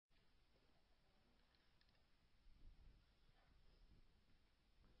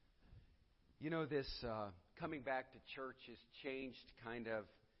This coming back to church has changed kind of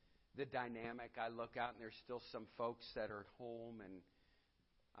the dynamic. I look out and there's still some folks that are at home, and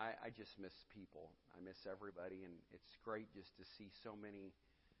I just miss people. I miss everybody, and it's great just to see so many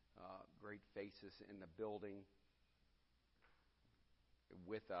great faces in the building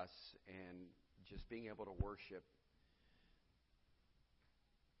with us and just being able to worship.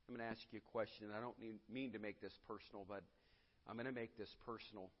 I'm going to ask you a question, and I don't mean to make this personal, but I'm going to make this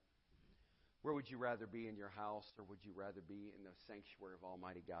personal. Where would you rather be, in your house, or would you rather be in the sanctuary of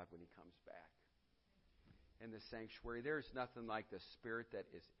Almighty God when He comes back? In the sanctuary, there's nothing like the Spirit that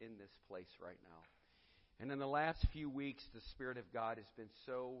is in this place right now. And in the last few weeks, the Spirit of God has been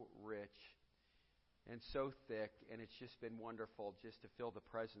so rich and so thick, and it's just been wonderful just to feel the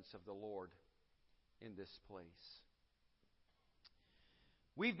presence of the Lord in this place.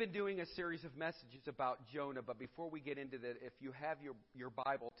 We've been doing a series of messages about Jonah, but before we get into that, if you have your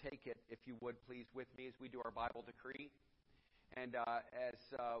Bible, take it, if you would, please, with me as we do our Bible decree. And as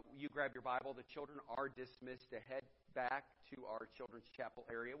you grab your Bible, the children are dismissed to head back to our children's chapel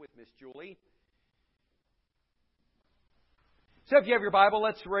area with Miss Julie. So if you have your Bible,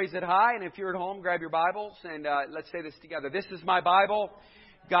 let's raise it high. And if you're at home, grab your Bibles and let's say this together. This is my Bible,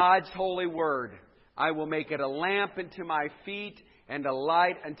 God's holy word. I will make it a lamp unto my feet and a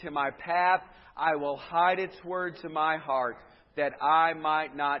light unto my path. I will hide its words in my heart, that I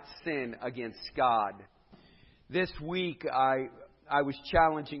might not sin against God. This week, I was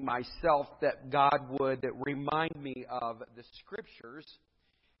challenging myself that God would remind me of the Scriptures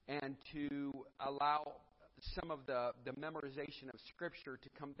and to allow some of the memorization of Scripture to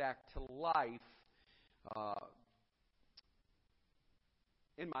come back to life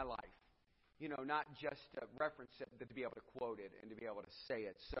in my life. Not just to reference it, but to be able to quote it and to be able to say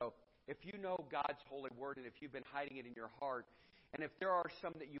it. So if you know God's holy word and if you've been hiding it in your heart, and if there are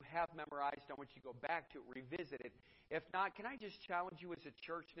some that you have memorized, I want you to go back to it, revisit it. If not, can I just challenge you as a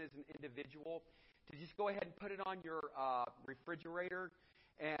church and as an individual to just go ahead and put it on your refrigerator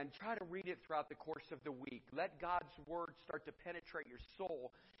and try to read it throughout the course of the week. Let God's word start to penetrate your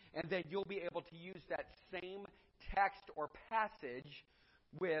soul, and then you'll be able to use that same text or passage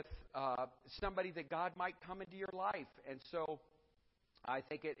with somebody that God might come into your life. And so I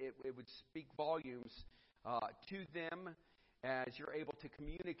think it would speak volumes to them as you're able to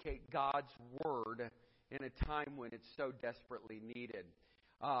communicate God's word in a time when it's so desperately needed.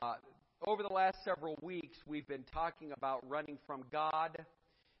 Over the last several weeks, we've been talking about running from God,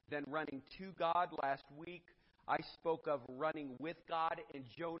 then running to God. Last week, I spoke of running with God in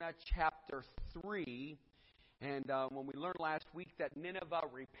Jonah chapter 3. And when we learned last week that Nineveh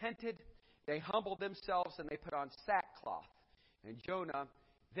repented, they humbled themselves and they put on sackcloth. And Jonah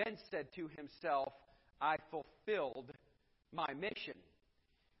then said to himself, I fulfilled my mission.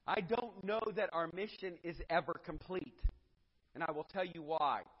 I don't know that our mission is ever complete. And I will tell you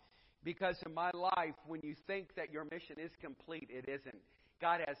why. Because in my life, when you think that your mission is complete, it isn't.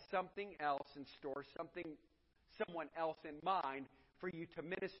 God has something else in store, someone else in mind for you to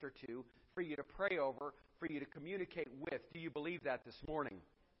minister to, for you to pray over, for you to communicate with. Do you believe that this morning?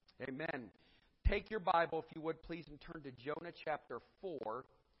 Amen. Take your Bible, if you would, please, and turn to Jonah chapter 4.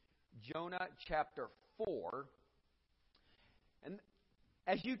 Jonah chapter 4. And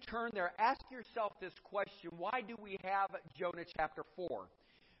as you turn there, ask yourself this question: why do we have Jonah chapter 4?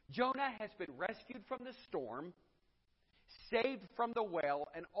 Jonah has been rescued from the storm, saved from the whale,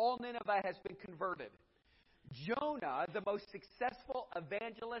 and all Nineveh has been converted. Jonah, the most successful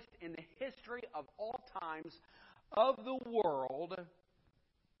evangelist in the history of all times of the world,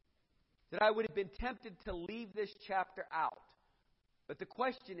 that I would have been tempted to leave this chapter out. But the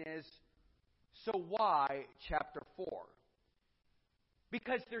question is, so why chapter 4?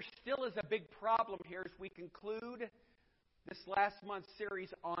 Because there still is a big problem here as we conclude this last month's series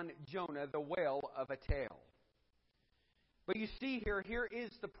on Jonah, the whale of a tale. But you see here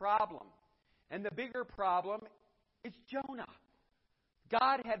is the problem. And the bigger problem is Jonah.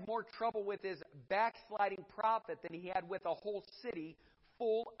 God had more trouble with his backsliding prophet than he had with a whole city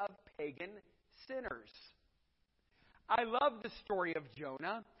full of pagan sinners. I love the story of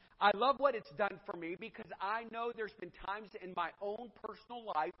Jonah. I love what it's done for me because I know there's been times in my own personal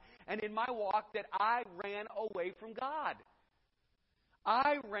life and in my walk that I ran away from God.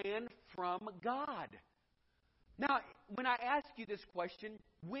 I ran from God. Now, when I ask you this question,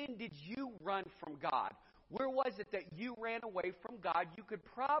 when did you run from God? Where was it that you ran away from God? You could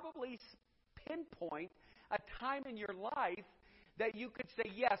probably pinpoint a time in your life that you could say,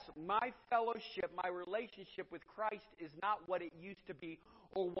 yes, my fellowship, my relationship with Christ is not what it used to be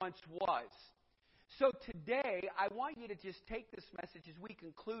or once was. So today, I want you to just take this message as we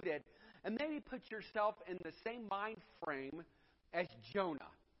conclude it and maybe put yourself in the same mind frame as Jonah.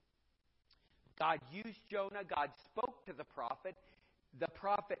 God used Jonah. God spoke to the prophet. The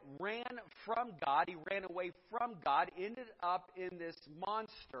prophet ran from God. He ran away from God, ended up in this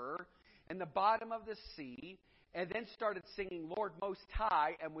monster in the bottom of the sea, and then started singing Lord Most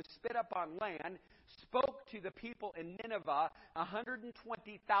High, and was spit up on land, spoke to the people in Nineveh.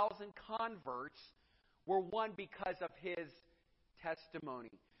 120,000 converts were won because of his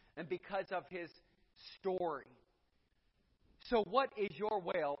testimony and because of his story. So what is your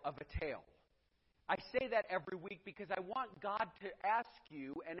whale of a tale? I say that every week because I want God to ask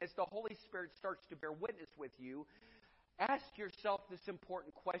you, and as the Holy Spirit starts to bear witness with you, ask yourself this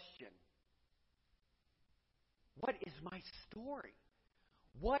important question. What is my story?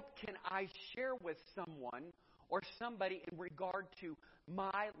 What can I share with someone or somebody in regard to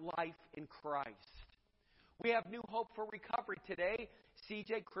my life in Christ? We have New Hope for Recovery today.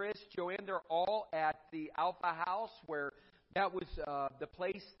 CJ, Chris, Joanne, they're all at the Alpha House, where that was the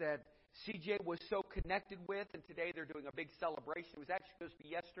place that CJ was so connected with, and today they're doing a big celebration. It was actually supposed to be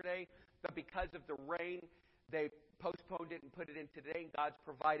yesterday, but because of the rain, they postponed it and put it in today, and God's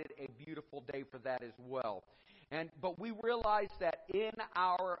provided a beautiful day for that as well. But we realized that in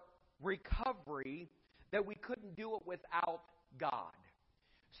our recovery, that we couldn't do it without God.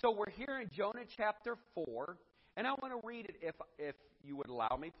 So we're here in Jonah chapter 4, and I want to read it if you would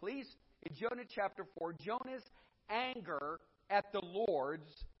allow me, please. In Jonah chapter 4, Jonah's anger at the Lord's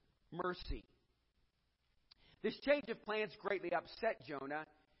mercy. This change of plans greatly upset Jonah,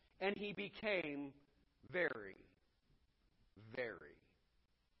 and he became very, very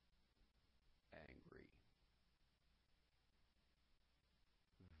angry.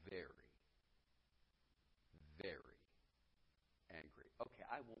 Very, very angry. Okay,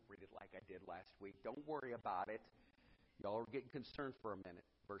 I won't read it like I did last week. Don't worry about it. Y'all are getting concerned for a minute.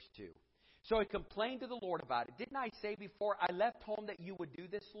 Verse 2. So he complained to the Lord about it. Didn't I say before I left home that you would do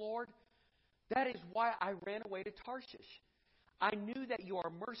this, Lord? That is why I ran away to Tarshish. I knew that you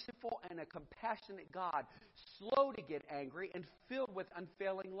are merciful and a compassionate God, slow to get angry and filled with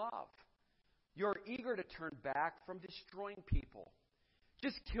unfailing love. You're eager to turn back from destroying people.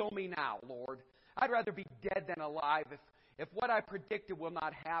 Just kill me now, Lord. I'd rather be dead than alive if what I predicted will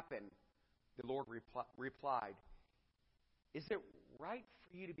not happen. The Lord replied, is it right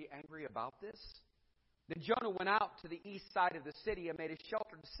for you to be angry about this? Then Jonah went out to the east side of the city and made a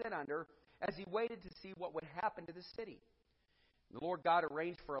shelter to sit under as he waited to see what would happen to the city. The Lord God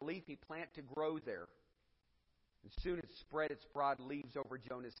arranged for a leafy plant to grow there. And soon it spread its broad leaves over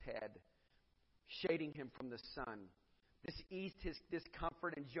Jonah's head, shading him from the sun. This eased his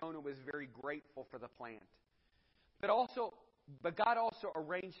discomfort, and Jonah was very grateful for the plant. But God also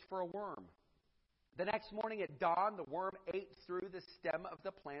arranged for a worm. The next morning at dawn, the worm ate through the stem of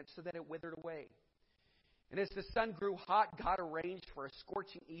the plant so that it withered away. And as the sun grew hot, God arranged for a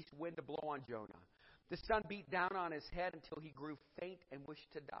scorching east wind to blow on Jonah. The sun beat down on his head until he grew faint and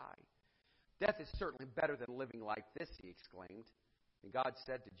wished to die. Death is certainly better than living like this, he exclaimed. And God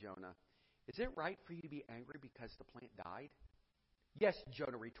said to Jonah, is it right for you to be angry because the plant died? Yes,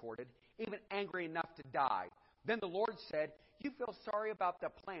 Jonah retorted, even angry enough to die. Then the Lord said, you feel sorry about the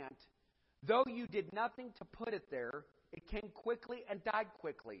plant. Though you did nothing to put it there, it came quickly and died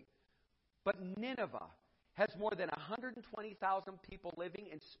quickly. But Nineveh has more than 120,000 people living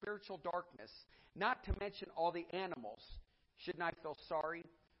in spiritual darkness, not to mention all the animals. Shouldn't I feel sorry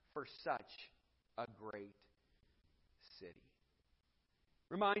for such a great city?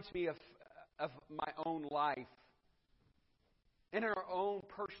 Reminds me of my own life. And in our own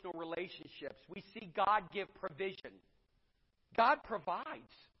personal relationships, we see God give provision. God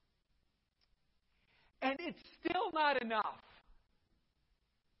provides. And it's still not enough.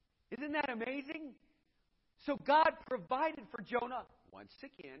 Isn't that amazing? So God provided for Jonah once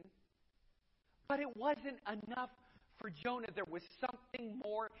again, but it wasn't enough for Jonah. There was something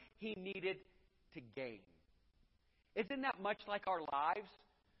more he needed to gain. Isn't that much like our lives?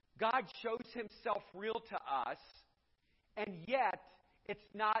 God shows himself real to us, and yet it's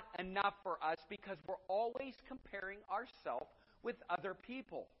not enough for us because we're always comparing ourselves with other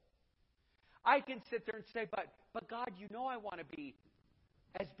people. I can sit there and say, but God, you know I want to be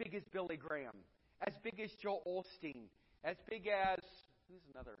as big as Billy Graham, as big as Joel Osteen, as big as, who's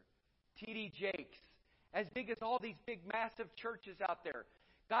another? T.D. Jakes, as big as all these big, massive churches out there.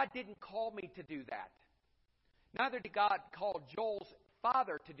 God didn't call me to do that. Neither did God call Joel's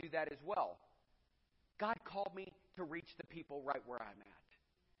father to do that as well. God called me to reach the people right where I'm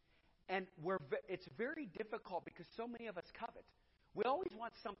at. And it's very difficult because so many of us covet. We always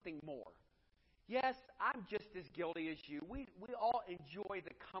want something more. Yes, I'm just as guilty as you. We all enjoy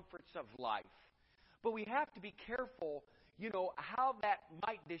the comforts of life. But we have to be careful, how that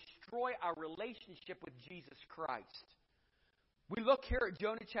might destroy our relationship with Jesus Christ. We look here at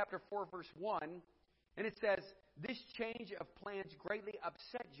Jonah chapter 4, verse 1, and it says, this change of plans greatly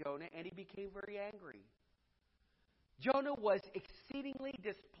upset Jonah, and he became very angry. Jonah was exceedingly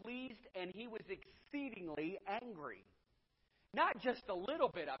displeased, and he was exceedingly angry. Not just a little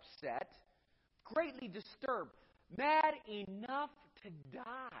bit upset, greatly disturbed, mad enough to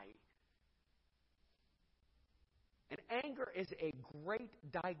die. And anger is a great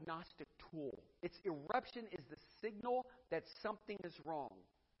diagnostic tool. Its eruption is the signal that something is wrong.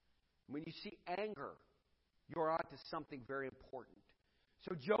 When you see anger, you're on to something very important.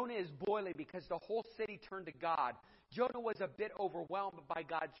 So Jonah is boiling because the whole city turned to God. Jonah was a bit overwhelmed by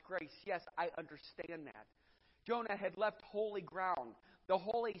God's grace. Yes, I understand that. Jonah had left holy ground. The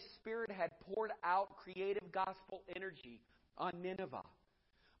Holy Spirit had poured out creative gospel energy on Nineveh.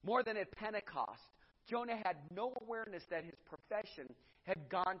 More than at Pentecost, Jonah had no awareness that his profession had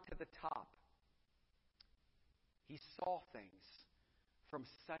gone to the top. He saw things from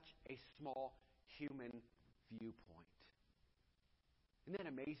such a small human viewpoint. Isn't that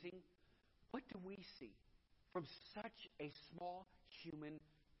amazing? What do we see from such a small human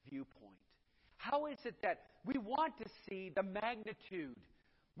viewpoint? How is it that we want to see the magnitude?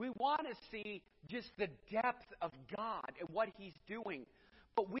 We want to see just the depth of God and what He's doing.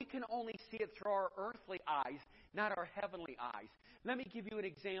 But we can only see it through our earthly eyes, not our heavenly eyes. Let me give you an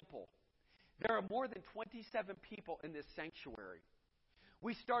example. There are more than 27 people in this sanctuary.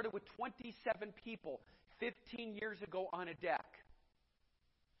 We started with 27 people 15 years ago on a deck.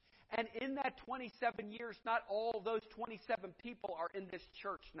 And in that 27 years, not all of those 27 people are in this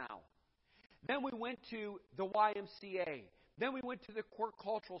church now. Then we went to the YMCA. Then we went to the Quirk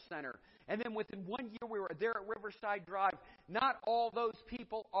Cultural Center. And then within 1 year, we were there at Riverside Drive. Not all those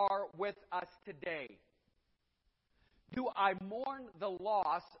people are with us today. Do I mourn the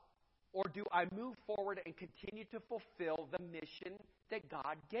loss, or do I move forward and continue to fulfill the mission that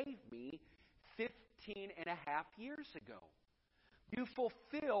God gave me 15 and a half years ago? You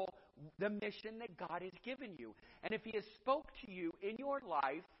fulfill the mission that God has given you. And if He has spoke to you in your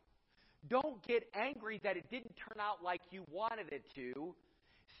life, don't get angry that it didn't turn out like you wanted it to.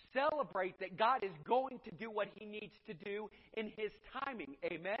 Celebrate that God is going to do what He needs to do in His timing.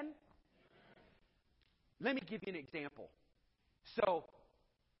 Amen? Let me give you an example. So,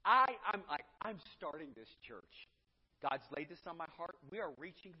 I'm starting this church. God's laid this on my heart. We are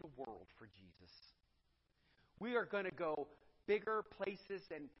reaching the world for Jesus. We are going to go bigger places,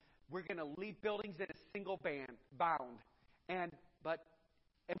 and we're going to leave buildings in a single bound.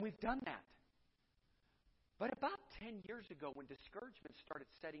 And we've done that. But about 10 years ago, when discouragement started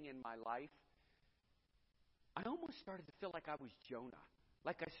setting in my life, I almost started to feel like I was Jonah.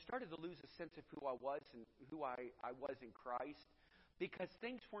 Like I started to lose a sense of who I was and who I was in Christ, because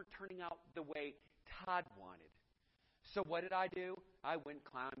things weren't turning out the way Todd wanted. So what did I do? I went,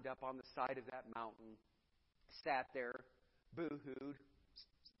 climbed up on the side of that mountain, sat there, boo-hooed,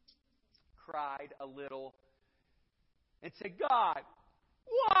 cried a little, and said, God,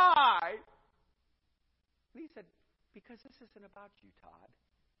 why? And He said, because this isn't about you, Todd.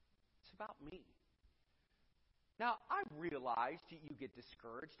 It's about me. Now, I realized that you get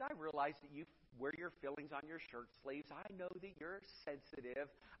discouraged. I realize that you wear your feelings on your shirt sleeves. I know that you're sensitive.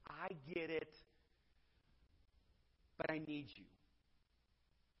 I get it. But I need you.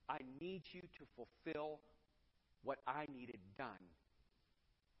 I need you to fulfill what I needed done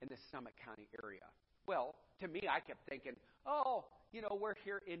in the Summit County area. Well, to me, I kept thinking, we're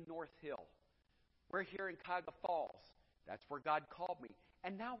here in North Hill. We're here in Cuyahoga Falls. That's where God called me.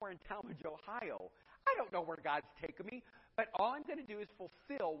 And now we're in Tallmadge, Ohio. I don't know where God's taken me, but all I'm going to do is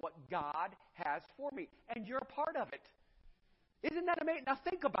fulfill what God has for me. And you're a part of it. Isn't that amazing? Now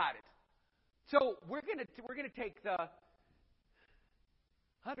think about it. So we're going to take the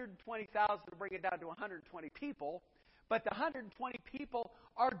 120,000 to bring it down to 120 people, but the 120 people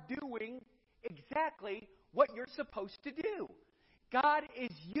are doing exactly what you're supposed to do. God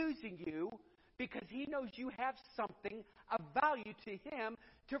is using you because He knows you have something of value to Him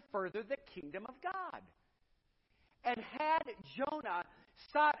to further the kingdom of God. And had Jonah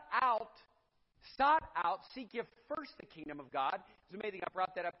sought out, seek ye first the kingdom of God. It's amazing, I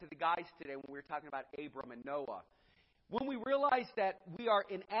brought that up to the guys today when we were talking about Abram and Noah. When we realize that we are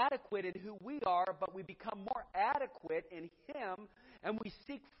inadequate in who we are, but we become more adequate in Him, and we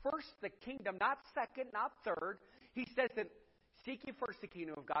seek first the kingdom, not second, not third. He says that seek ye first the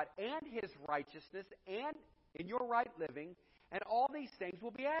kingdom of God and His righteousness and in your right living, and all these things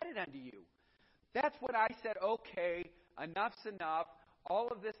will be added unto you. That's when I said, okay, enough's enough. All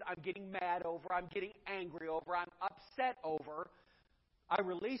of this I'm getting mad over. I'm getting angry over. I'm upset over. I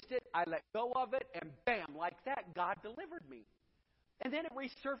released it. I let go of it. And bam, like that, God delivered me. And then it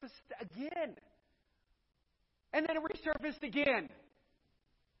resurfaced again. And then it resurfaced again.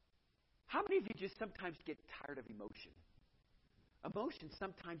 How many of you just sometimes get tired of emotion? Emotion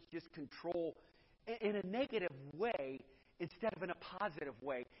sometimes just control in a negative way instead of in a positive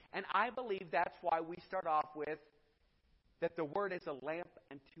way. And I believe that's why we start off with that the Word is a lamp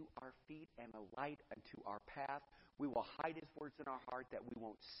unto our feet and a light unto our path. We will hide His words in our heart that we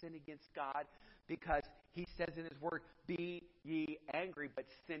won't sin against God, because He says in His Word, be ye angry, but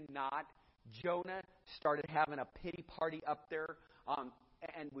sin not. Jonah started having a pity party up there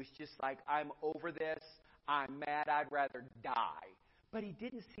and was just like, I'm over this. I'm mad. I'd rather die. But he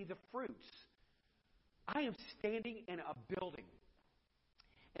didn't see the fruits. I am standing in a building,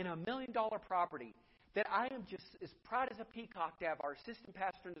 in a $1 million property, that I am just as proud as a peacock to have our assistant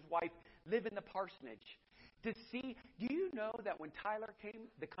pastor and his wife live in the parsonage. To see, do you know that when Tyler came,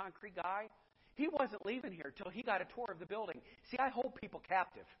 the concrete guy, he wasn't leaving here till he got a tour of the building. See, I hold people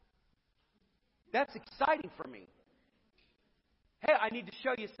captive. That's exciting for me. Hey, I need to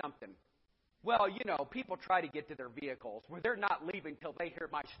show you something. Well, you know, people try to get to their vehicles where they're not leaving till they hear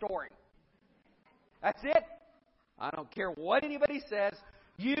my story. That's it. I don't care what anybody says.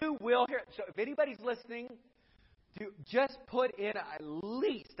 You will hear it. So if anybody's listening, to just put in at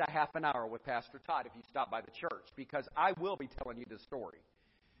least a half an hour with Pastor Todd if you stop by the church, because I will be telling you the story.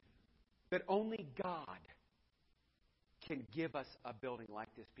 But only God can give us a building like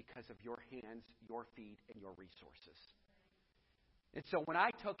this because of your hands, your feet, and your resources. And so when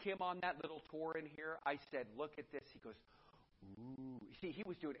I took him on that little tour in here, I said, look at this. He goes, ooh. See, he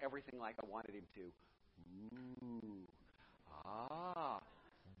was doing everything like I wanted him to. Ooh. Ah.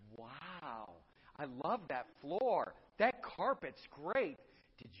 Wow. I love that floor. That carpet's great.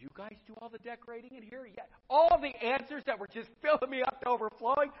 Did you guys do all the decorating in here? Yeah. All the answers that were just filling me up to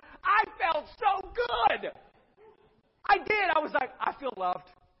overflowing. I felt so good. I did. I was like, I feel loved.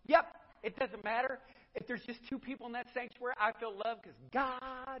 Yep. It doesn't matter. If there's just two people in that sanctuary, I feel loved because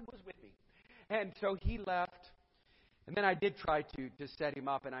God was with me. And so he left. And then I did try to set him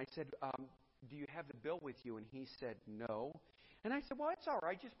up. And I said, do you have the bill with you? And he said, no. And I said, well, it's all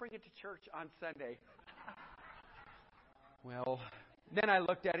right. Just bring it to church on Sunday. Well, then I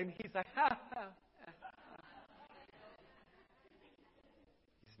looked at him. He's like, ha, ha.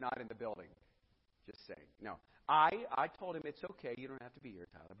 He's not in the building. Just saying. No. I told him it's okay. You don't have to be here,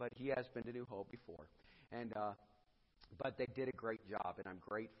 Tyler. But he has been to New Hope before. And but they did a great job, and I'm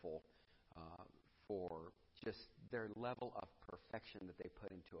grateful for just their level of perfection that they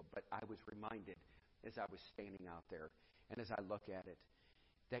put into it. But I was reminded as I was standing out there and as I look at it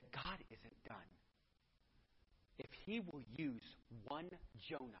that God isn't done. If He will use one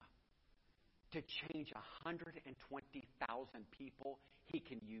Jonah to change 120,000 people, He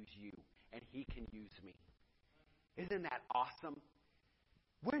can use you and He can use me. Isn't that awesome?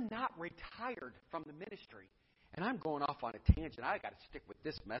 We're not retired from the ministry. And I'm going off on a tangent. I got to stick with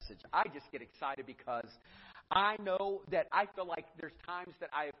this message. I just get excited because I know that I feel like there's times that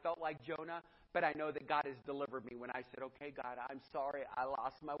I have felt like Jonah, but I know that God has delivered me when I said, okay, God, I'm sorry. I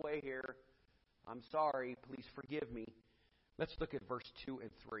lost my way here. I'm sorry. Please forgive me. Let's look at verse 2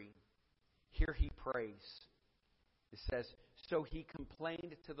 and 3. Here he prays. It says, so he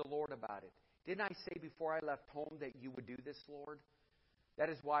complained to the Lord about it. Didn't I say before I left home that you would do this, Lord? That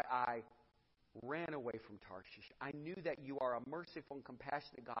is why I ran away from Tarshish. I knew that you are a merciful and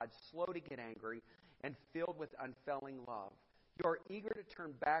compassionate God, slow to get angry, and filled with unfailing love. You are eager to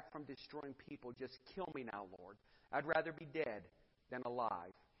turn back from destroying people. Just kill me now, Lord. I'd rather be dead than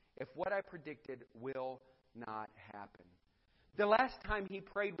alive, if what I predicted will not happen. The last time he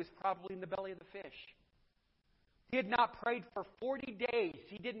prayed was probably in the belly of the fish. He had not prayed for 40 days.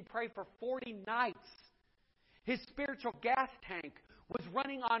 He didn't pray for 40 nights. His spiritual gas tank was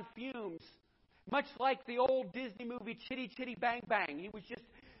running on fumes, much like the old Disney movie Chitty Chitty Bang Bang. He was just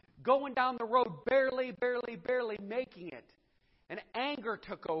going down the road, barely making it. And anger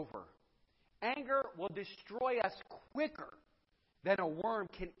took over. Anger will destroy us quicker than a worm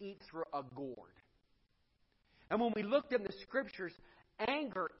can eat through a gourd. And when we looked in the scriptures,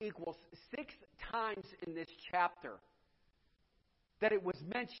 anger equals 6 times in this chapter that it was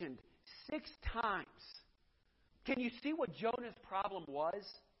mentioned 6 times. Can you see what Jonah's problem was?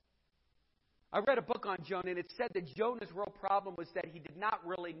 I read a book on Jonah, and it said that Jonah's real problem was that he did not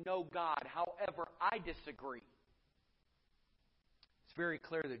really know God. However, I disagree. It's very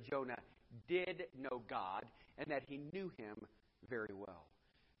clear that Jonah did know God and that he knew Him very well.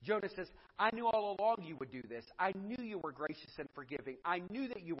 Jonah says, I knew all along you would do this. I knew you were gracious and forgiving. I knew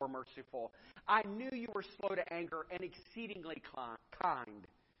that you were merciful. I knew you were slow to anger and exceedingly kind.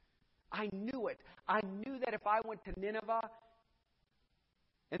 I knew it. I knew that if I went to Nineveh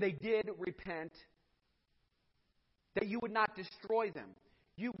and they did repent, that you would not destroy them.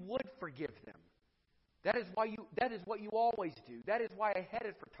 You would forgive them. That is what you always do. That is why I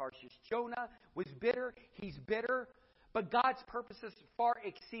headed for Tarshish. Jonah was bitter. He's bitter. But God's purposes far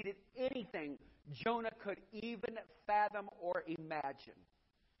exceeded anything Jonah could even fathom or imagine.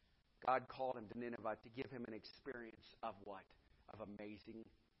 God called him to Nineveh to give him an experience of what? Of amazing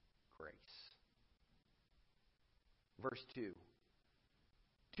grace. Verse 2.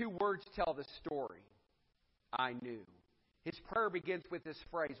 2 words tell the story. I knew. His prayer begins with this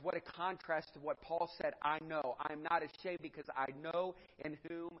phrase. What a contrast to what Paul said, I know. I am not ashamed because I know in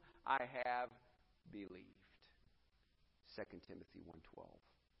whom I have believed. 2 Timothy 1:12.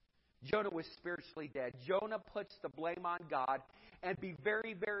 Jonah was spiritually dead. Jonah puts the blame on God. And be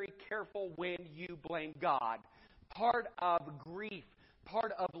very, very careful when you blame God. Part of grief,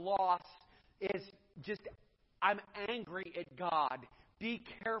 part of loss is just, I'm angry at God. Be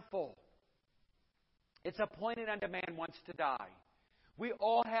careful. It's appointed unto man once to die. We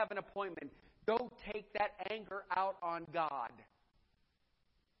all have an appointment. Don't take that anger out on God.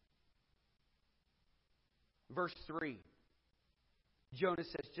 Verse 3. Jonah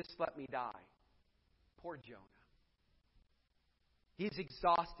says, just let me die. Poor Jonah. He's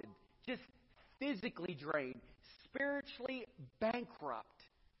exhausted, just physically drained, spiritually bankrupt.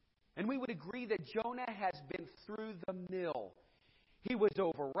 And we would agree that Jonah has been through the mill. He was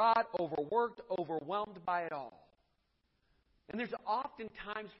overwrought, overworked, overwhelmed by it all. And there's often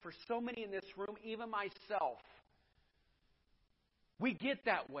times for so many in this room, even myself, we get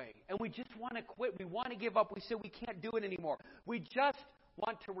that way and we just want to quit. We want to give up. We say we can't do it anymore. We just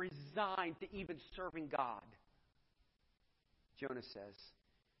want to resign to even serving God. Jonah says,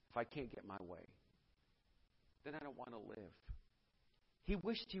 if I can't get my way, then I don't want to live. He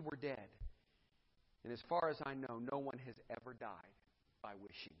wished he were dead. And as far as I know, no one has ever died by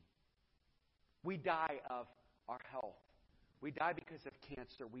wishing. We die of our health. We die because of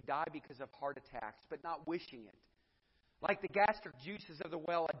cancer. We die because of heart attacks, but not wishing it. Like the gastric juices of the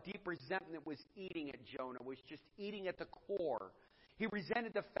well, a deep resentment was eating at Jonah, was just eating at the core. He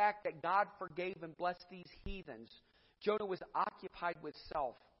resented the fact that God forgave and blessed these heathens. Jonah was occupied with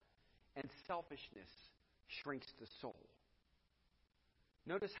self, and selfishness shrinks the soul.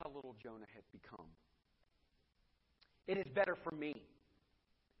 Notice how little Jonah had become. It is better for me.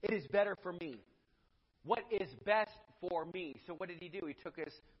 It is better for me. What is best for me? So what did he do? He took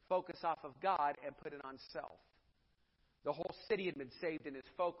his focus off of God and put it on self. The whole city had been saved, and his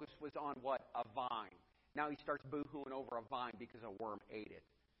focus was on what? A vine. Now he starts boo-hooing over a vine because a worm ate it.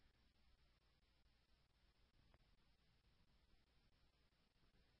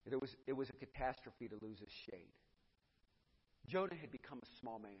 It was a catastrophe to lose his shade. Jonah had become a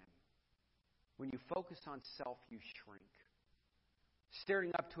small man. When you focus on self, you shrink.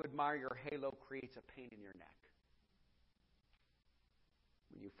 Staring up to admire your halo creates a pain in your neck.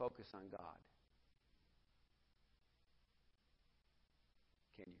 When you focus on God,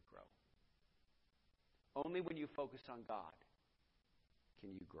 can you grow? Only when you focus on God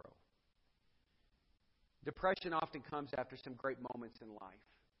can you grow. Depression often comes after some great moments in life.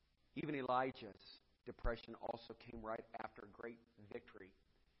 Even Elijah's depression also came right after a great victory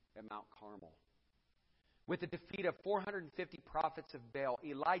at Mount Carmel. With the defeat of 450 prophets of Baal,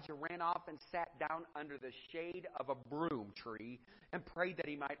 Elijah ran off and sat down under the shade of a broom tree and prayed that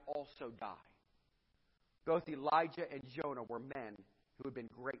he might also die. Both Elijah and Jonah were men who had been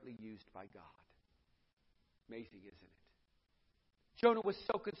greatly used by God. Amazing, isn't it? Jonah was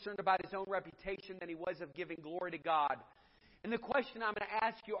so concerned about his own reputation than he was of giving glory to God. And the question I'm going to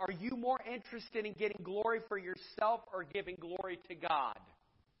ask you, are you more interested in getting glory for yourself or giving glory to God?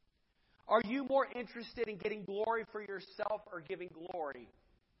 Are you more interested in getting glory for yourself or giving glory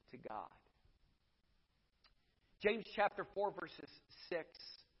to God? James chapter 4 verses 6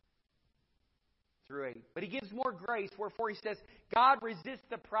 through 8. But he gives more grace, wherefore he says, God resists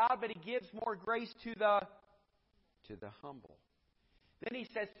the proud, but he gives more grace to the humble. Then he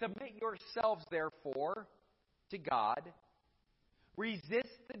says, submit yourselves therefore to God.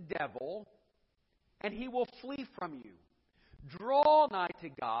 Resist the devil, and he will flee from you. Draw nigh to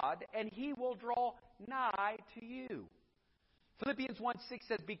God, and he will draw nigh to you. Philippians 1:6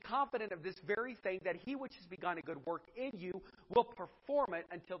 says, be confident of this very thing, that he which has begun a good work in you will perform it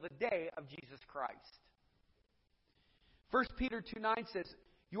until the day of Jesus Christ. 1 Peter 2:9 says,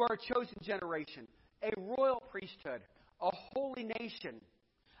 you are a chosen generation, a royal priesthood, a holy nation,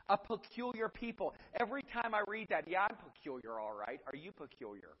 a peculiar people. Every time I read that, yeah, I'm peculiar, all right. Are you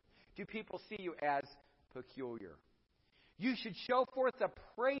peculiar? Do people see you as peculiar? You should show forth the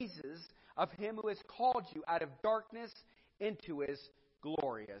praises of Him who has called you out of darkness into His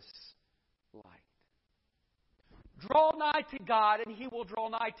glorious light. Draw nigh to God, and He will draw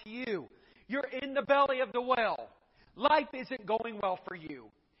nigh to you. You're in the belly of the well. Life isn't going well for you.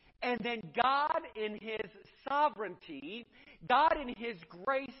 And then God in His sovereignty, God in His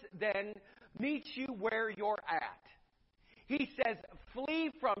grace then meets you where you're at. He says,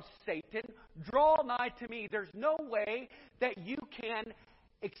 flee from Satan, draw nigh to me. There's no way that you can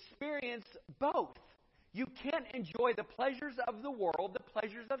experience both. You can't enjoy the pleasures of the world, the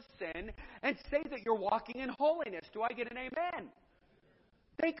pleasures of sin, and say that you're walking in holiness. Do I get an amen?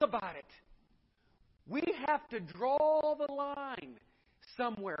 Think about it. We have to draw the line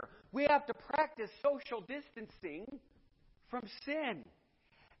somewhere. We have to practice social distancing from sin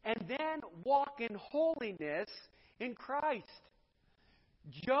and then walk in holiness in Christ.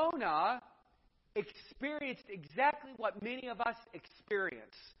 Jonah experienced exactly what many of us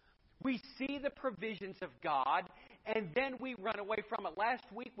experience. We see the provisions of God, and then we run away from it. Last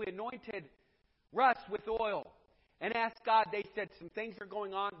week, we anointed Russ with oil and asked God. They said, some things are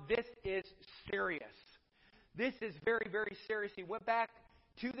going on. This is serious. This is very, very serious. He went back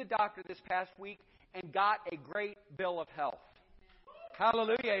to the doctor this past week and got a great bill of health.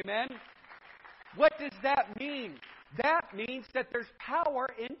 Hallelujah, amen. What does that mean? That means that there's power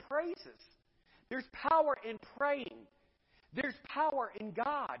in praises. There's power in praying. There's power in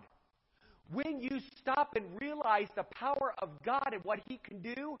God. When you stop and realize the power of God and what He can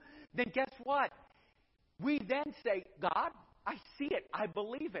do, then guess what? We then say, God, I see it. I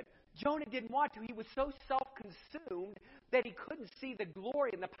believe it. Jonah didn't want to. He was so self-consumed that he couldn't see the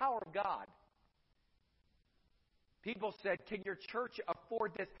glory and the power of God. People said, can your church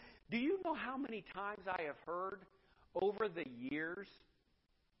afford this? Do you know how many times I have heard over the years,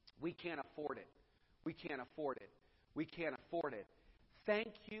 we can't afford it. We can't afford it. We can't afford it.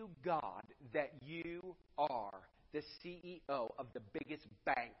 Thank you, God, that you are the CEO of the biggest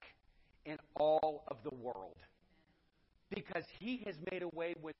bank in all of the world. Because He has made a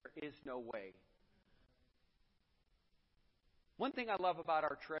way where there is no way. One thing I love about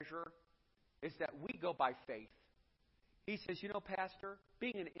our treasurer is that we go by faith. He says, Pastor,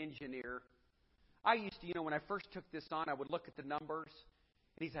 being an engineer, I used to, when I first took this on, I would look at the numbers.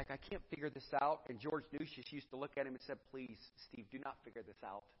 And he's like, I can't figure this out. And George Nucius used to look at him and said, please, Steve, do not figure this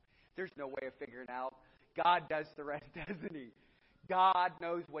out. There's no way of figuring out. God does the rest, doesn't He? God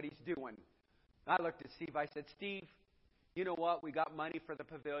knows what He's doing. I looked at Steve. I said, Steve, you know what? We got money for the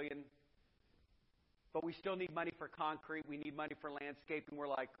pavilion, but we still need money for concrete. We need money for landscaping. We're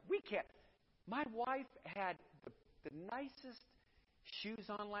like, we can't. My wife had the nicest shoes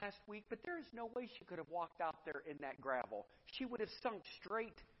on last week, but there is no way she could have walked out there in that gravel. She would have sunk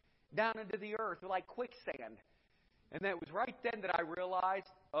straight down into the earth like quicksand. And then it was right then that I realized,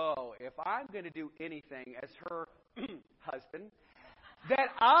 if I'm going to do anything as her husband, that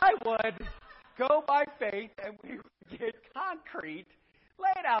I would go by faith and we would get concrete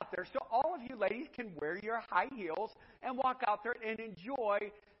laid out there. So all of you ladies can wear your high heels and walk out there and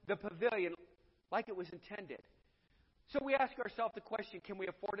enjoy the pavilion like it was intended. So we ask ourselves the question, can we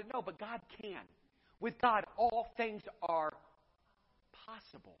afford it? No, but God can. With God, all things are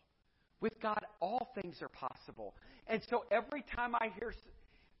possible. With God, all things are possible. And so every time I hear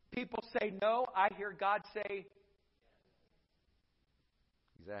people say no, I hear God say,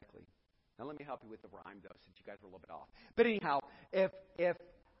 exactly. Now let me help you with the rhyme, though, since you guys are a little bit off. But anyhow, if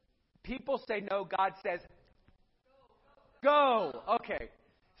people say no, God says, go. Okay.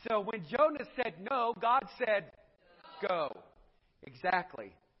 So when Jonah said no, God said, go.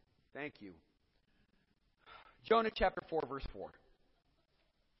 Exactly. Thank you. Jonah chapter 4, verse 4.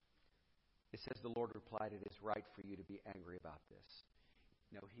 It says, the Lord replied, it is right for you to be angry about this.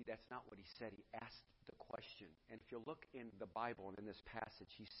 No, that's not what He said. He asked the question. And if you look in the Bible and in this passage,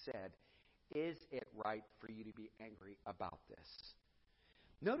 He said, is it right for you to be angry about this?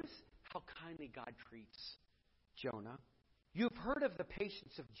 Notice how kindly God treats Jonah. You've heard of the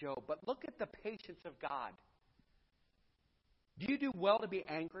patience of Job, but look at the patience of God. Do you do well to be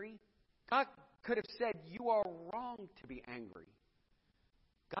angry? God could have said, you are wrong to be angry.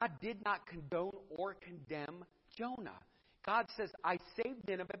 God did not condone or condemn Jonah. God says, I saved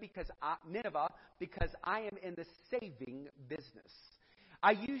Nineveh because I am in the saving business.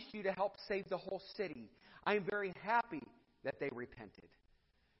 I used you to help save the whole city. I am very happy that they repented.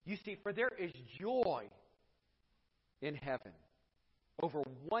 You see, for there is joy in heaven over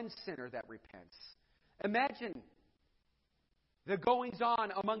one sinner that repents. Imagine the goings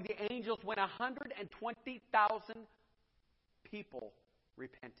on among the angels when 120,000 people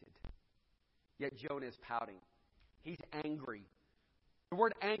repented. Yet Jonah is pouting. He's angry. The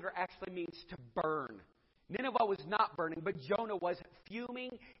word anger actually means to burn. Nineveh was not burning, but Jonah was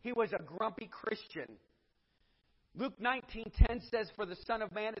fuming. He was a grumpy Christian. Luke 19:10 says, "For the Son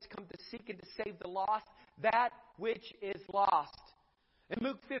of Man has come to seek and to save the lost, that which is lost." In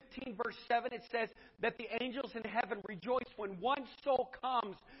Luke 15, verse 7, it says that the angels in heaven rejoice when one soul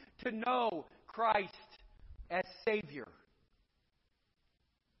comes to know Christ as Savior.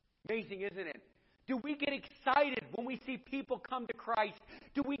 Amazing, isn't it? Do we get excited when we see people come to Christ?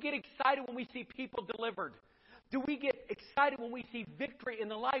 Do we get excited when we see people delivered? Do we get excited when we see victory in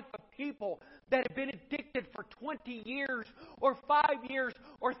the life of people that have been addicted for 20 years or 5 years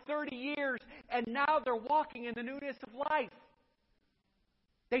or 30 years, and now they're walking in the newness of life?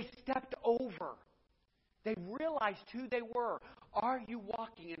 They stepped over. They realized who they were. Are you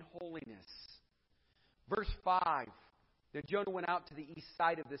walking in holiness? Verse 5. Then Jonah went out to the east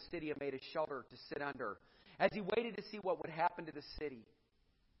side of the city and made a shelter to sit under, as he waited to see what would happen to the city.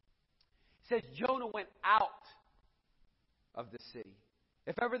 It says Jonah went out of the city.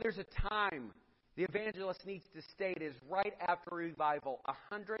 If ever there's a time the evangelist needs to stay, it is right after revival.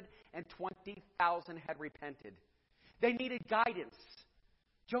 120,000 had repented. They needed guidance.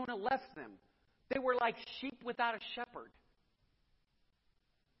 Jonah left them. They were like sheep without a shepherd.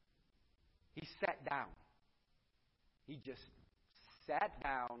 He sat down. He just sat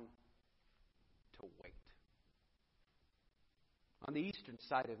down to wait. On the eastern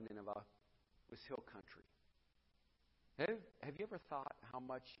side of Nineveh was hill country. Have you ever thought how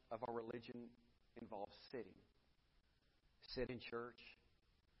much of our religion involves sitting? Sit in church,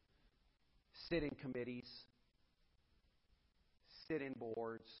 sit in committees, sit in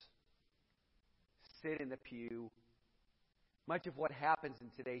boards, sit in the pew. Much of what happens in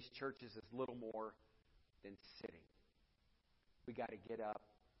today's churches is little more than sitting. We got to get up.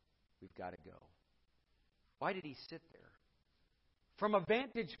 We've got to go. Why did he sit there? From a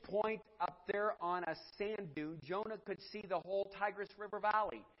vantage point up there on a sand dune, Jonah could see the whole Tigris River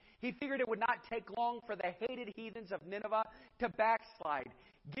Valley. He figured it would not take long for the hated heathens of Nineveh to backslide.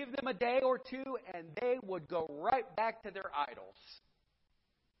 Give them a day or two, and they would go right back to their idols.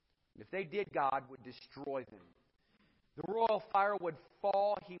 And if they did, God would destroy them. The royal fire would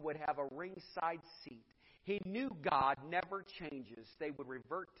fall. He would have a ringside seat. He knew God never changes. They would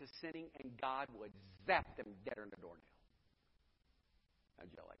revert to sinning, and God would zap them deader than a doornail.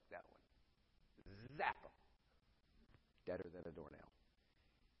 How'd you like that one? Zap them. Deader than a doornail.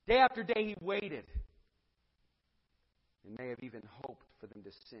 Day after day he waited, and may have even hoped for them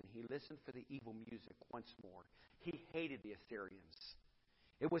to sin. He listened for the evil music once more. He hated the Assyrians.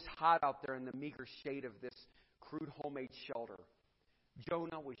 It was hot out there in the meager shade of this crude homemade shelter.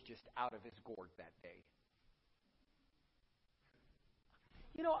 Jonah was just out of his gourd that day.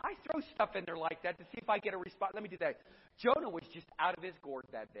 You know, I throw stuff in there like that to see if I get a response. Let me do that. Jonah was just out of his gourd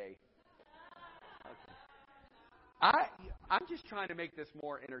that day. Okay. I'm just trying to make this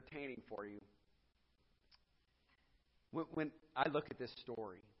more entertaining for you. When I look at this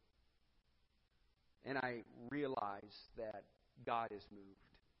story, and I realize that God is moved.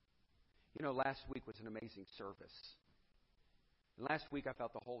 You know, last week was an amazing service. And last week I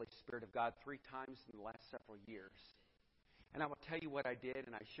felt the Holy Spirit of God 3 times in the last several years. And I will tell you what I did,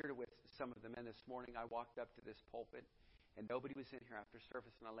 and I shared it with some of the men this morning. I walked up to this pulpit, and nobody was in here after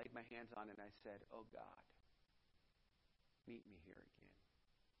service, and I laid my hands on it, and I said, "Oh, God, meet me here again.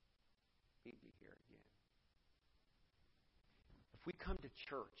 Meet me here again." If we come to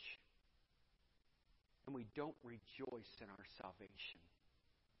church and we don't rejoice in our salvation,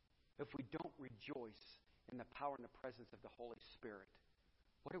 if we don't rejoice in the power and the presence of the Holy Spirit,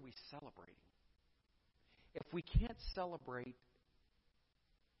 what are we celebrating? If we can't celebrate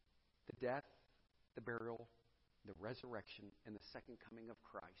the death, the burial, the resurrection, and the second coming of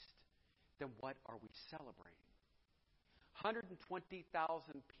Christ, then what are we celebrating?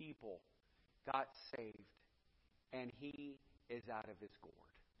 120,000 people got saved, and he is out of his gourd.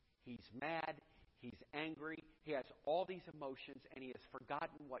 He's mad, he's angry, he has all these emotions, and he has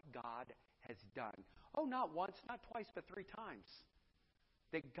forgotten what God has done. Oh, not once, not twice, but 3 times.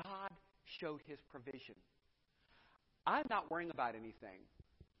 That God showed his provision. I'm not worrying about anything.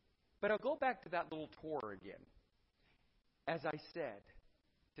 But I'll go back to that little tour again. As I said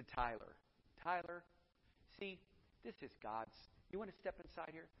to Tyler, see, this is God's, you want to step inside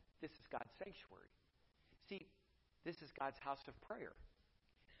here? This is God's sanctuary. See, this is God's house of prayer.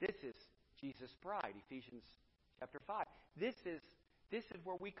 This is Jesus' bride, Ephesians chapter 5. This is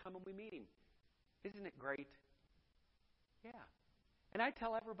where we come and we meet him. Isn't it great? Yeah. And I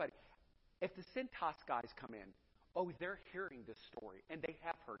tell everybody, if the Cintas guys come in, oh, they're hearing this story, and they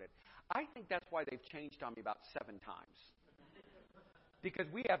have heard it. I think that's why they've changed on me about 7 times. Because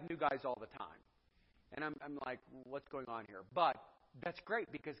we have new guys all the time. And I'm like, what's going on here? But that's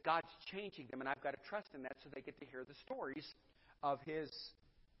great because God's changing them, and I've got to trust in that so they get to hear the stories of His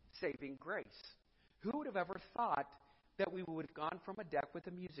saving grace. Who would have ever thought that we would have gone from a deck with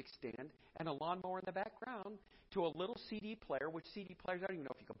a music stand and a lawnmower in the background to a little CD player, which CD players, I don't even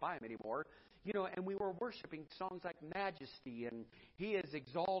know if you can buy them anymore, and we were worshiping songs like Majesty and He is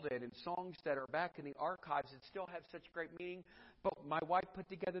Exalted and songs that are back in the archives that still have such great meaning. But my wife put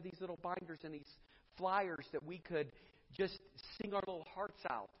together these little binders and these flyers that we could just sing our little hearts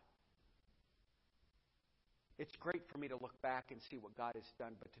out. It's great for me to look back and see what God has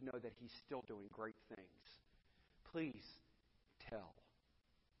done, but to know that He's still doing great things. Please tell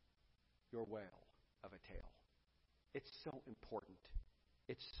your whale of a tale. It's so important.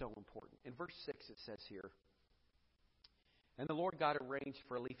 It's so important. In verse 6 it says here, "And the Lord God arranged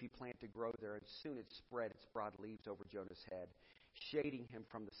for a leafy plant to grow there, and soon it spread its broad leaves over Jonah's head, shading him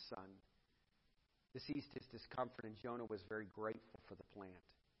from the sun. This eased his discomfort, and Jonah was very grateful for the plant."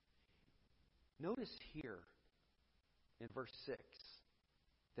 Notice here in verse 6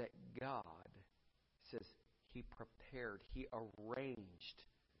 that God says He prepared, He arranged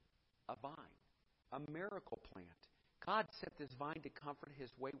a vine, a miracle plant. God sent this vine to comfort His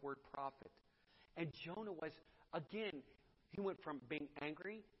wayward prophet. And Jonah was, again, he went from being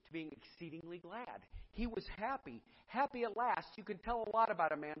angry to being exceedingly glad. He was happy. Happy at last. You can tell a lot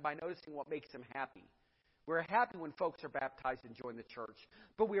about a man by noticing what makes him happy. We're happy when folks are baptized and join the church,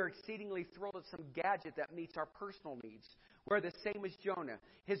 but we are exceedingly thrilled at some gadget that meets our personal needs. We're the same as Jonah.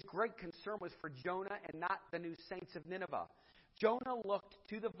 His great concern was for Jonah and not the new saints of Nineveh. Jonah looked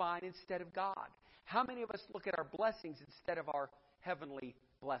to the vine instead of God. How many of us look at our blessings instead of our heavenly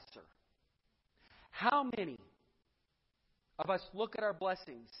blesser? How many of us look at our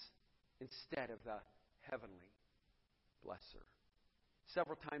blessings instead of the heavenly blesser?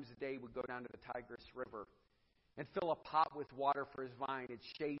 Several times a day we'd go down to the Tigris River and fill a pot with water for his vine. Its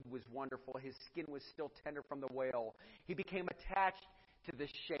shade was wonderful. His skin was still tender from the whale. He became attached to this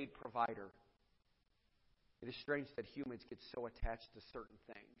shade provider. It is strange that humans get so attached to certain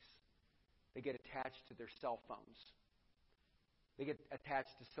things. They get attached to their cell phones. They get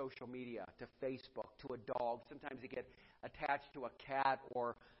attached to social media, to Facebook, to a dog. Sometimes they get attached to a cat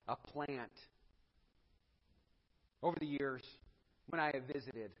or a plant. Over the years, when I have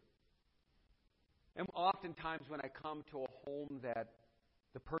visited, and oftentimes when I come to a home that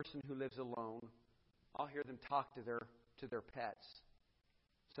the person who lives alone, I'll hear them talk to their pets.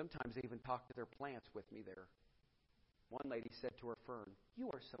 Sometimes they even talk to their plants with me there. One lady said to her fern, "You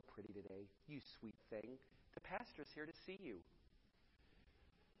are so pretty today, you sweet thing. The pastor's here to see you."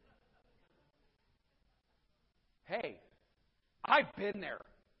 Hey, I've been there.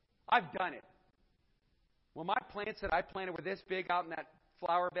 I've done it. When my plants that I planted were this big out in that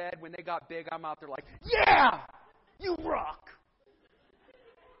flower bed, when they got big, I'm out there like, "Yeah, you rock.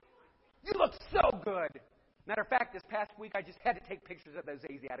 You look so good." Matter of fact, this past week, I just had to take pictures of those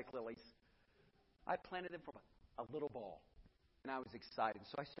Asiatic lilies. I planted them from a little ball, and I was excited,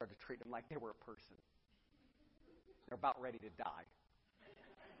 so I started treating them like they were a person. They're about ready to die.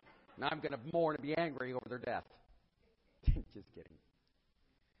 Now I'm going to mourn and be angry over their death. Just kidding.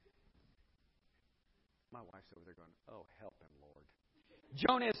 My wife's over there going, "Oh, help him, Lord."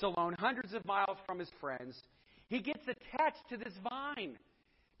 Jonah is alone, hundreds of miles from his friends. He gets attached to this vine.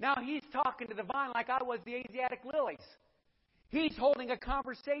 Now he's talking to the vine like I was the Asiatic lilies. He's holding a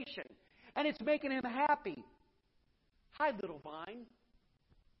conversation, and it's making him happy. "Hi, little vine.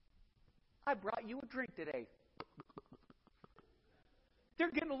 I brought you a drink today."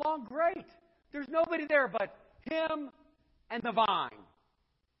 They're getting along great. There's nobody there but him and the vine.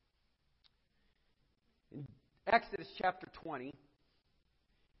 In Exodus chapter 20,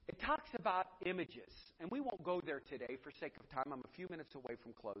 it talks about images. And we won't go there today for sake of time. I'm a few minutes away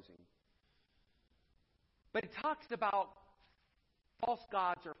from closing. But it talks about false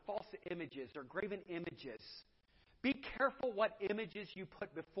gods or false images or graven images. Be careful what images you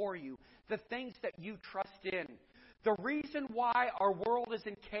put before you, the things that you trust in. The reason why our world is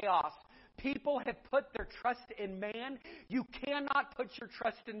in chaos, people have put their trust in man. You cannot put your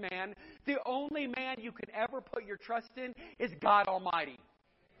trust in man. The only man you can ever put your trust in is God Almighty.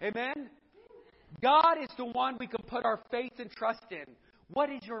 Amen? God is the one we can put our faith and trust in. What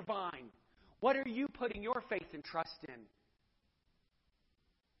is your vine? What are you putting your faith and trust in?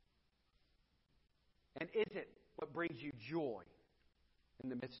 And is it what brings you joy in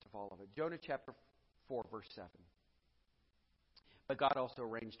the midst of all of it? Jonah chapter 4, verse 7. But God also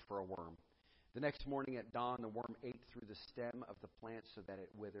arranged for a worm. The next morning at dawn, the worm ate through the stem of the plant so that it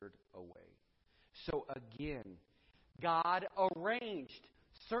withered away. So again, God arranged.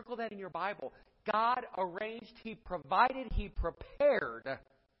 Circle that in your Bible. God arranged, He provided, He prepared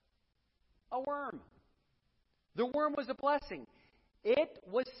a worm. The worm was a blessing. It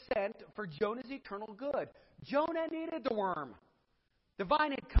was sent for Jonah's eternal good. Jonah needed the worm. The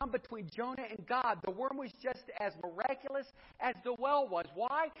vine had come between Jonah and God. The worm was just as miraculous as the well was.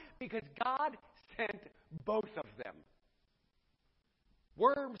 Why? Because God sent both of them.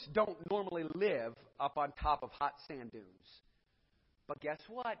 Worms don't normally live up on top of hot sand dunes. But guess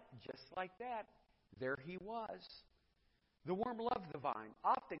what? Just like that, there he was. The worm loved the vine.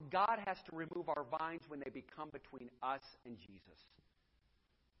 Often God has to remove our vines when they become between us and Jesus.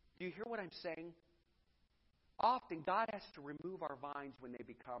 Do you hear what I'm saying? Often God has to remove our vines when they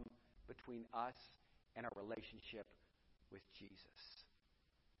become between us and our relationship with Jesus.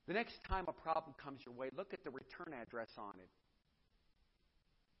 The next time a problem comes your way, look at the return address on it.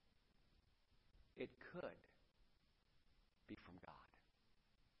 It could be from God.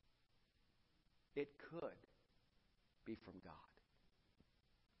 It could be from God.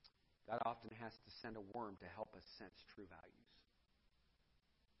 God often has to send a worm to help us sense true values.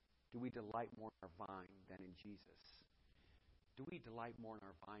 Do we delight more in our vine than in Jesus? Do we delight more in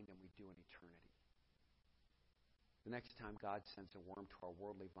our vine than we do in eternity? The next time God sends a worm to our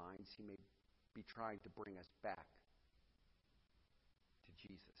worldly vines, He may be trying to bring us back to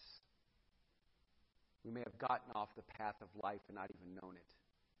Jesus. We may have gotten off the path of life and not even known it.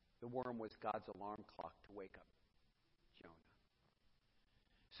 The worm was God's alarm clock to wake up Jonah.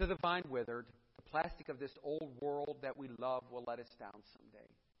 So the vine withered. The plastic of this old world that we love will let us down someday.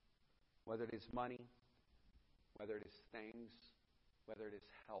 Whether it is money, whether it is things, whether it is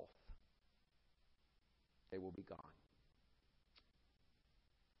health, they will be gone.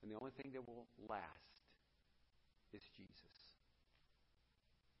 And the only thing that will last is Jesus.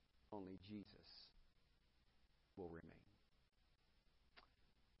 Only Jesus will remain.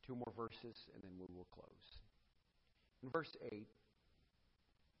 2 more verses and then we will close. In verse 8,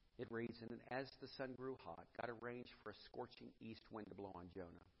 it reads, "And as the sun grew hot, God arranged for a scorching east wind to blow on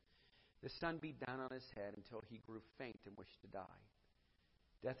Jonah. The sun beat down on his head until he grew faint and wished to die.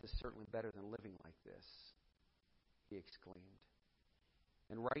 Death is certainly better than living like this," he exclaimed.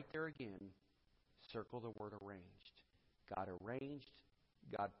 And right there again, circle the word arranged. God arranged,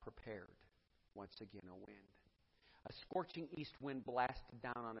 God prepared. Once again, a wind. A scorching east wind blasted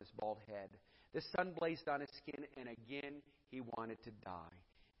down on his bald head. The sun blazed on his skin, and again he wanted to die.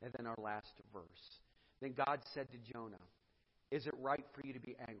 And then our last verse. Then God said to Jonah, "Is it right for you to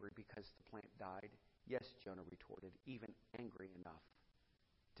be angry because the plant died?" "Yes," Jonah retorted, "even angry enough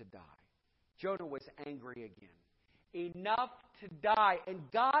to die." Jonah was angry again. Enough to die.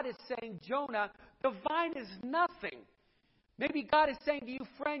 And God is saying, Jonah, the vine is nothing. Maybe God is saying to you,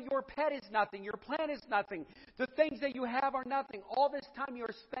 friend, your pet is nothing. Your plant is nothing. The things that you have are nothing. All this time you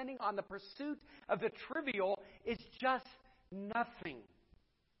are spending on the pursuit of the trivial is just nothing.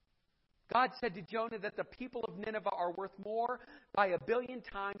 God said to Jonah that the people of Nineveh are worth more by 1,000,000,000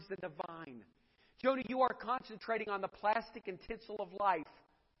 times than the vine. Jonah, you are concentrating on the plastic and tinsel of life.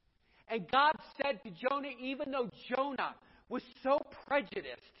 And God said to Jonah, even though Jonah was so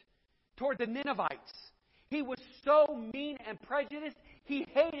prejudiced toward the Ninevites, he was so mean and prejudiced, he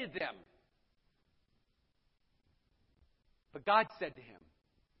hated them. But God said to him,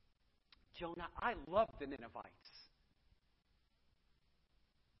 Jonah, I love the Ninevites.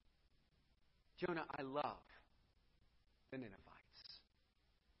 Jonah, I love the Ninevites.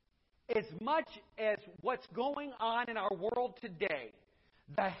 As much as what's going on in our world today,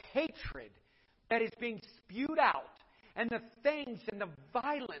 the hatred that is being spewed out, and the things and the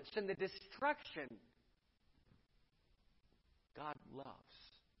violence and the destruction, God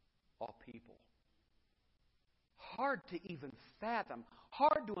loves all people. Hard to even fathom,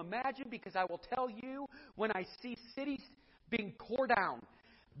 hard to imagine, because I will tell you, when I see cities being torn down,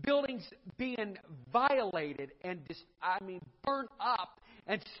 buildings being violated and burnt up,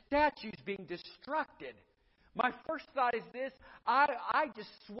 and statues being destructed, my first thought is this: I just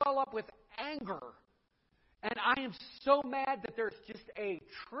swell up with anger. And I am so mad that there's just a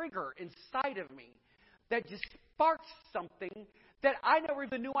trigger inside of me that just sparks something that I never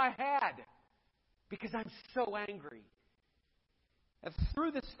even knew I had, because I'm so angry. And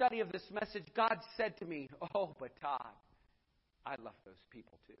through the study of this message, God said to me, oh, but Todd, I love those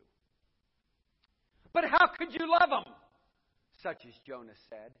people too. But how could you love them? Such as Jonah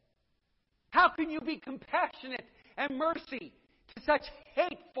said. How can you be compassionate and mercy to such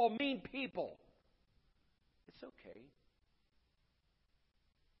hateful, mean people? It's okay.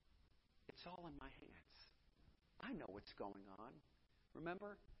 It's all in my hands. I know what's going on.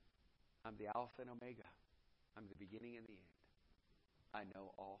 Remember, I'm the Alpha and Omega. I'm the beginning and the end. I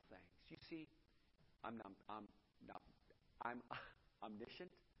know all things. You see, I'm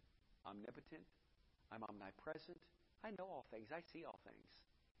omniscient, omnipotent, I'm omnipresent. I know all things. I see all things.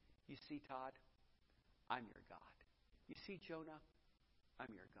 You see, Todd, I'm your God. You see, Jonah,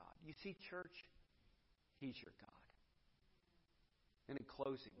 I'm your God. You see, church, He's your God. And in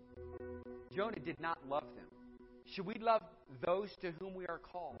closing, Jonah did not love them. Should we love those to whom we are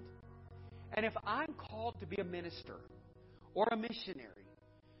called? And if I'm called to be a minister or a missionary,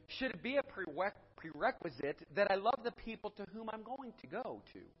 should it be a prerequisite that I love the people to whom I'm going to go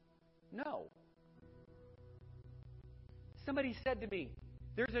to? No. Somebody said to me,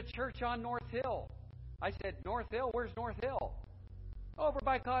 there's a church on North Hill. I said, North Hill? Where's North Hill? Over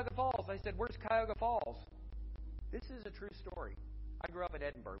by Cuyahoga Falls. I said, where's Cuyahoga Falls? This is a true story. I grew up in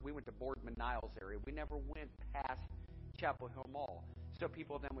Edinburgh. We went to Boardman Niles area. We never went past Chapel Hill Mall. So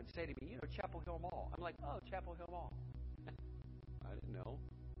people then would say to me, Chapel Hill Mall. I'm like, oh, Chapel Hill Mall. I didn't know.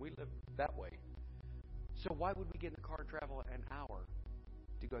 We live that way. So why would we get in the car and travel an hour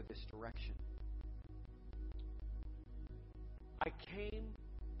to go this direction? I came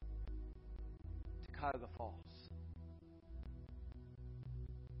to Cuyahoga Falls.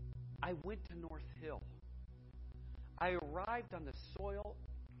 I went to North Hill. I arrived on the soil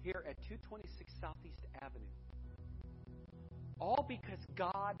here at 226 Southeast Avenue. All because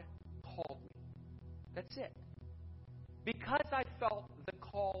God called me. That's it. Because I felt the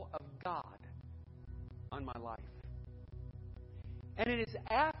call of God on my life. And it is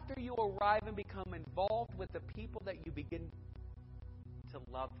after you arrive and become involved with the people that you begin to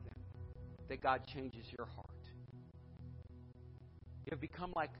love them that God changes your heart. You have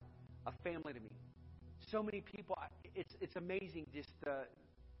become like a family to me. So many people, it's amazing, just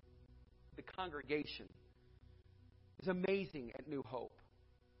the congregation. It's amazing at New Hope.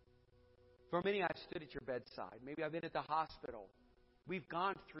 For many, I've stood at your bedside. Maybe I've been at the hospital. We've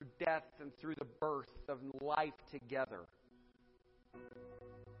gone through death and through the birth of life together.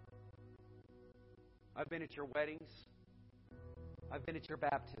 I've been at your weddings. I've been at your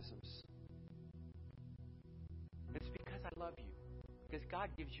baptisms. It's because I love you. Because God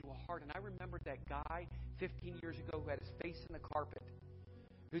gives you a heart. And I remember that guy 15 years ago who had his face in the carpet,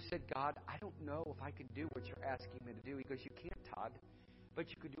 who said, God, I don't know if I can do what you're asking me to do. He goes, you can't, Todd, but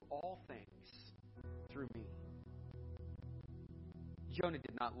you can do all things through me. Jonah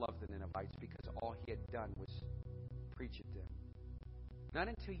did not love the Ninevites because all he had done was preach at them. Not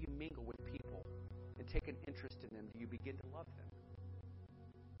until you mingle with people and take an interest in them do you begin to love them.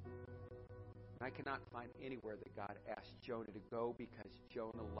 And I cannot find anywhere that God asked Jonah to go because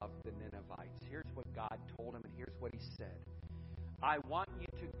Jonah loved the Ninevites. Here's what God told him, and here's what he said. I want you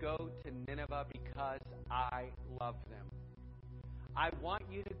to go to Nineveh because I love them. I want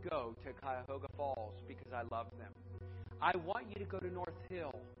you to go to Cuyahoga Falls because I love them. I want you to go to North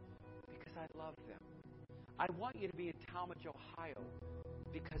Hill because I love them. I want you to be in Tallmadge, Ohio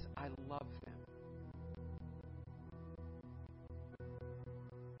because I love them.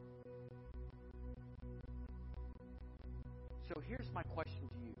 So here's my question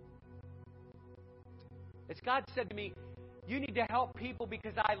to you. As God said to me, you need to help people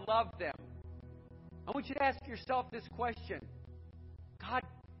because I love them. I want you to ask yourself this question. God,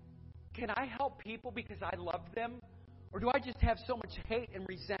 can I help people because I love them? Or do I just have so much hate and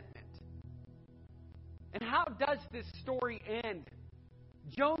resentment? And how does this story end?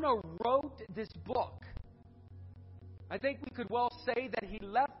 Jonah wrote this book. I think we could well say that he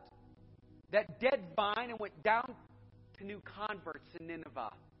left that dead vine and went down to new converts in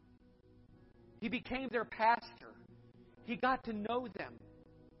Nineveh. He became their pastor. He got to know them.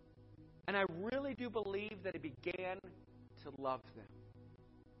 And I really do believe that he began to love them.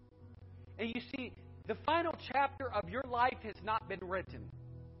 And you see, the final chapter of your life has not been written.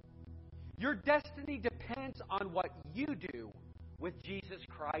 Your destiny depends on what you do with Jesus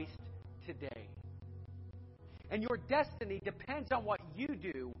Christ today. And your destiny depends on what you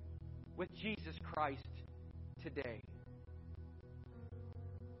do with Jesus Christ today.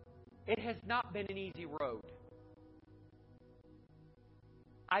 It has not been an easy road.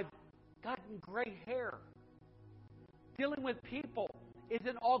 I've gotten gray hair. Dealing with people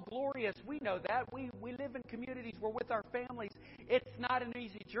isn't all glorious. We know that. We live in communities. We're with our families. It's not an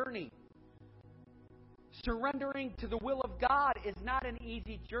easy journey. Surrendering to the will of God is not an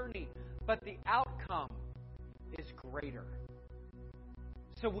easy journey, but the outcome is greater.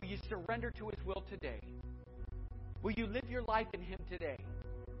 So will you surrender to His will today? Will you live your life in Him today?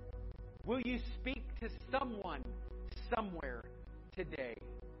 Will you speak to someone somewhere today?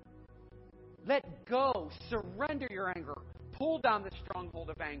 Let go. Surrender your anger. Pull down the stronghold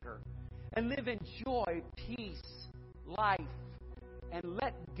of anger. And live in joy, peace, life. And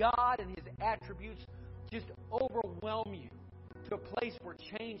let God and His attributes just overwhelm you to a place where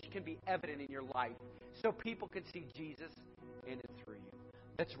change can be evident in your life so people can see Jesus in and through you.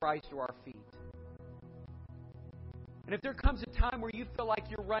 Let's rise to our feet. And if there comes a time where you feel like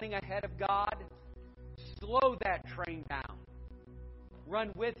you're running ahead of God, slow that train down.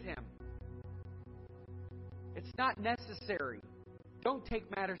 Run with Him. It's not necessary. Don't take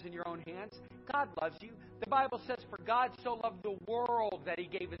matters in your own hands. God loves you. The Bible says, "For God so loved the world that He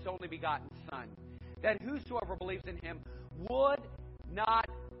gave His only begotten Son, that whosoever believes in Him would not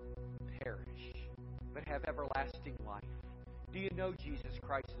perish, but have everlasting life." Do you know Jesus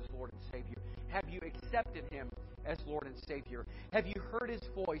Christ as Lord and Savior? Have you accepted Him as Lord and Savior? Have you heard His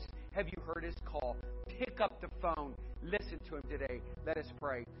voice? Have you heard His call? Pick up the phone. Listen to Him today. Let us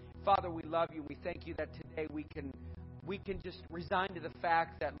pray. Father, we love You. We thank You that today we can just resign to the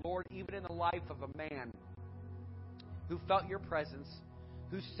fact that, Lord, even in the life of a man who felt Your presence,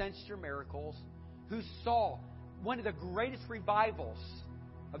 who sensed Your miracles, who saw one of the greatest revivals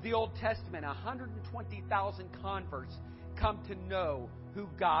of the Old Testament, 120,000 converts come to know who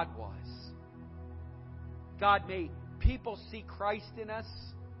God was. God, may people see Christ in us.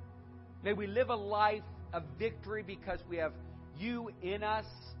 May we live a life of victory because we have You in us.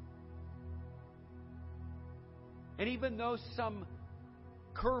 And even though some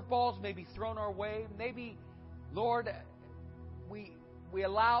curveballs may be thrown our way, maybe, Lord, we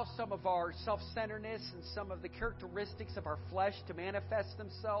allow some of our self-centeredness and some of the characteristics of our flesh to manifest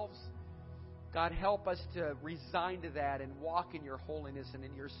themselves. God, help us to resign to that and walk in Your holiness and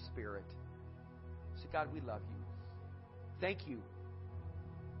in Your Spirit. So, God, we love You. Thank You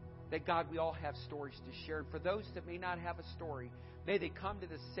that, God, we all have stories to share. And for those that may not have a story, may they come to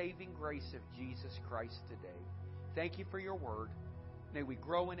the saving grace of Jesus Christ today. Thank You for Your Word. May we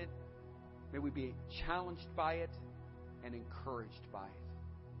grow in it. May we be challenged by it and encouraged by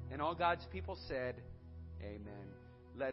it. And all God's people said, Amen.